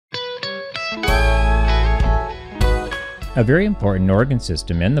A very important organ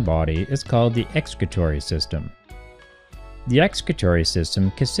system in the body is called the excretory system. The excretory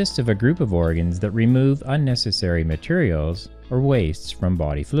system consists of a group of organs that remove unnecessary materials or wastes from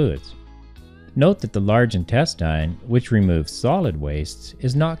body fluids. Note that the large intestine, which removes solid wastes,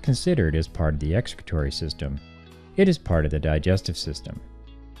 is not considered as part of the excretory system. It is part of the digestive system.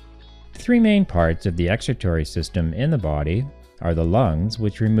 The three main parts of the excretory system in the body are the lungs,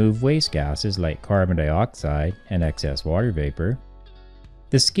 which remove waste gases like carbon dioxide and excess water vapor,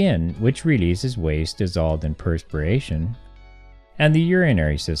 the skin, which releases waste dissolved in perspiration, and the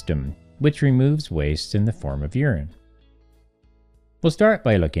urinary system, which removes waste in the form of urine. We'll start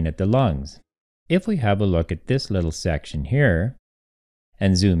by looking at the lungs. If we have a look at this little section here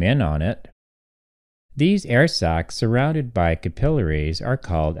and zoom in on it, these air sacs surrounded by capillaries are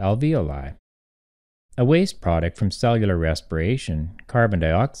called alveoli. A waste product from cellular respiration, carbon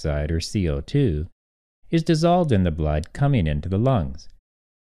dioxide or CO2, is dissolved in the blood coming into the lungs.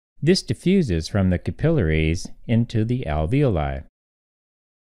 This diffuses from the capillaries into the alveoli,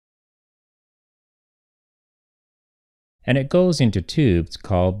 and it goes into tubes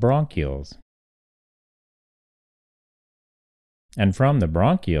called bronchioles. And from the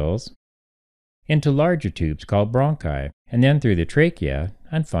bronchioles into larger tubes called bronchi, and then through the trachea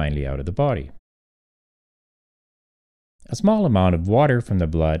and finally out of the body. A small amount of water from the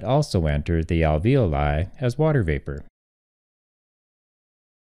blood also enters the alveoli as water vapor.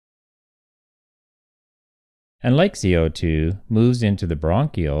 And like CO2, moves into the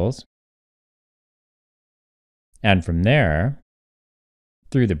bronchioles, and from there,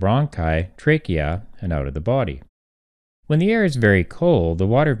 through the bronchi, trachea, and out of the body. When the air is very cold, the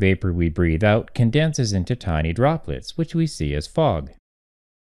water vapor we breathe out condenses into tiny droplets, which we see as fog.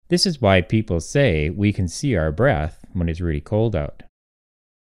 This is why people say we can see our breath when it's really cold out.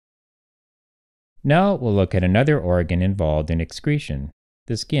 Now we'll look at another organ involved in excretion,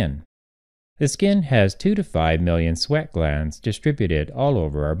 the skin. The skin has 2 to 5 million sweat glands distributed all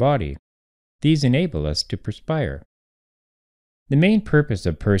over our body. These enable us to perspire. The main purpose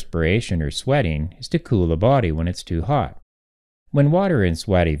of perspiration or sweating is to cool the body when it's too hot. When water in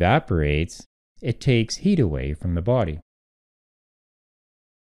sweat evaporates, it takes heat away from the body.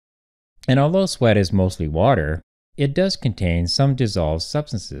 And although sweat is mostly water, it does contain some dissolved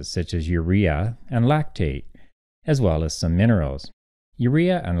substances such as urea and lactate, as well as some minerals.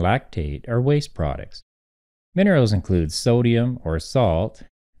 Urea and lactate are waste products. Minerals include sodium or salt,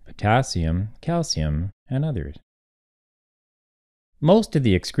 potassium, calcium, and others. Most of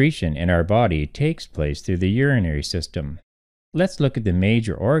the excretion in our body takes place through the urinary system. Let's look at the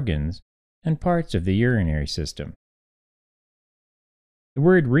major organs and parts of the urinary system. The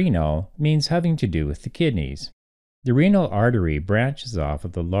word renal means having to do with the kidneys. The renal artery branches off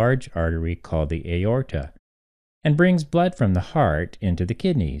of the large artery called the aorta and brings blood from the heart into the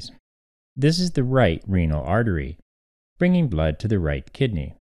kidneys. This is the right renal artery, bringing blood to the right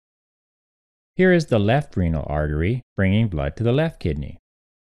kidney. Here is the left renal artery, bringing blood to the left kidney.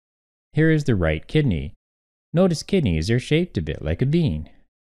 Here is the right kidney. Notice kidneys are shaped a bit like a bean.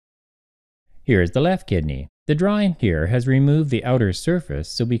 Here is the left kidney. The drawing here has removed the outer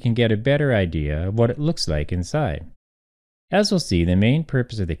surface so we can get a better idea of what it looks like inside. As we'll see, the main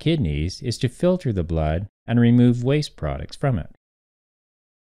purpose of the kidneys is to filter the blood and remove waste products from it.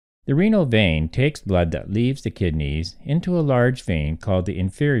 The renal vein takes blood that leaves the kidneys into a large vein called the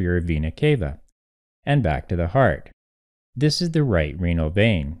inferior vena cava and back to the heart. This is the right renal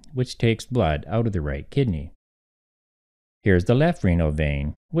vein, which takes blood out of the right kidney. Here's the left renal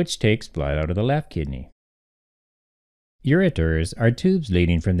vein, which takes blood out of the left kidney. Ureters are tubes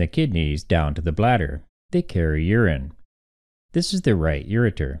leading from the kidneys down to the bladder. They carry urine. This is the right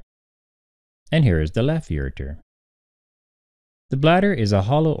ureter. And here is the left ureter. The bladder is a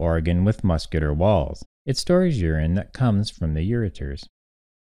hollow organ with muscular walls. It stores urine that comes from the ureters.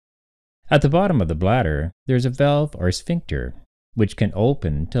 At the bottom of the bladder, there's a valve or sphincter, which can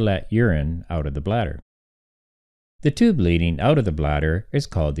open to let urine out of the bladder. The tube leading out of the bladder is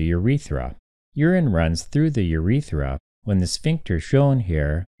called the urethra. Urine runs through the urethra when the sphincter shown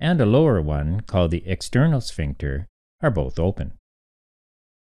here and a lower one called the external sphincter are both open.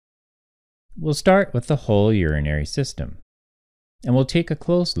 We'll start with the whole urinary system, and we'll take a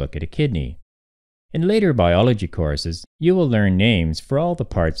close look at a kidney. In later biology courses, you will learn names for all the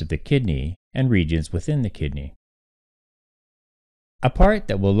parts of the kidney and regions within the kidney. A part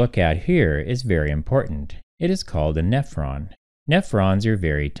that we'll look at here is very important. It is called a nephron. Nephrons are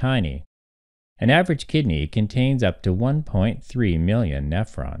very tiny. An average kidney contains up to 1.3 million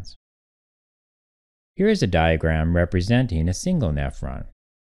nephrons. Here is a diagram representing a single nephron.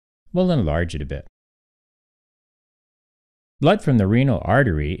 We'll enlarge it a bit. Blood from the renal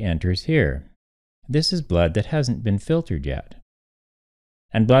artery enters here. This is blood that hasn't been filtered yet.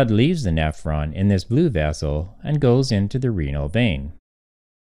 And blood leaves the nephron in this blue vessel and goes into the renal vein.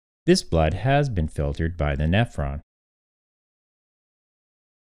 This blood has been filtered by the nephron.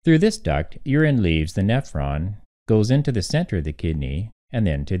 Through this duct, urine leaves the nephron, goes into the center of the kidney, and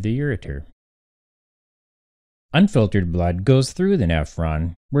then to the ureter. Unfiltered blood goes through the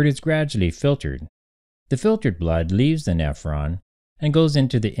nephron, where it is gradually filtered. The filtered blood leaves the nephron and goes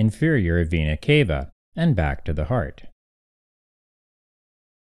into the inferior vena cava and back to the heart.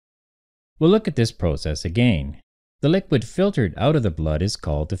 We'll look at this process again. The liquid filtered out of the blood is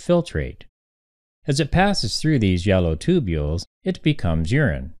called the filtrate. As it passes through these yellow tubules, it becomes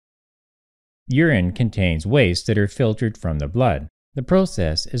urine. Urine contains wastes that are filtered from the blood. The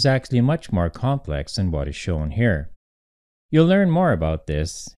process is actually much more complex than what is shown here. You'll learn more about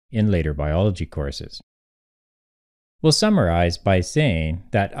this in later biology courses. We'll summarize by saying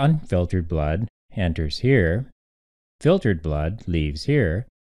that unfiltered blood enters here, filtered blood leaves here,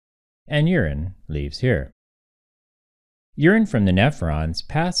 and urine leaves here. Urine from the nephrons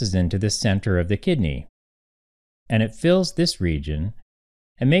passes into the center of the kidney, and it fills this region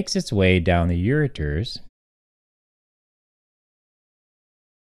and makes its way down the ureters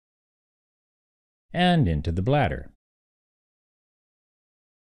and into the bladder.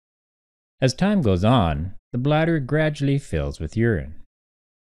 As time goes on, the bladder gradually fills with urine.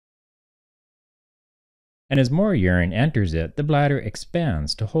 And as more urine enters it, the bladder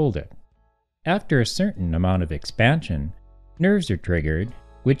expands to hold it. After a certain amount of expansion, nerves are triggered,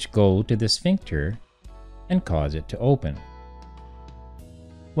 which go to the sphincter and cause it to open.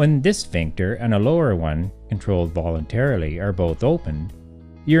 When this sphincter and a lower one, controlled voluntarily, are both opened,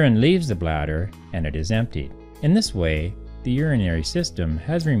 urine leaves the bladder and it is emptied. In this way, the urinary system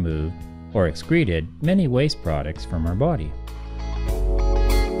has removed or excreted many waste products from our body.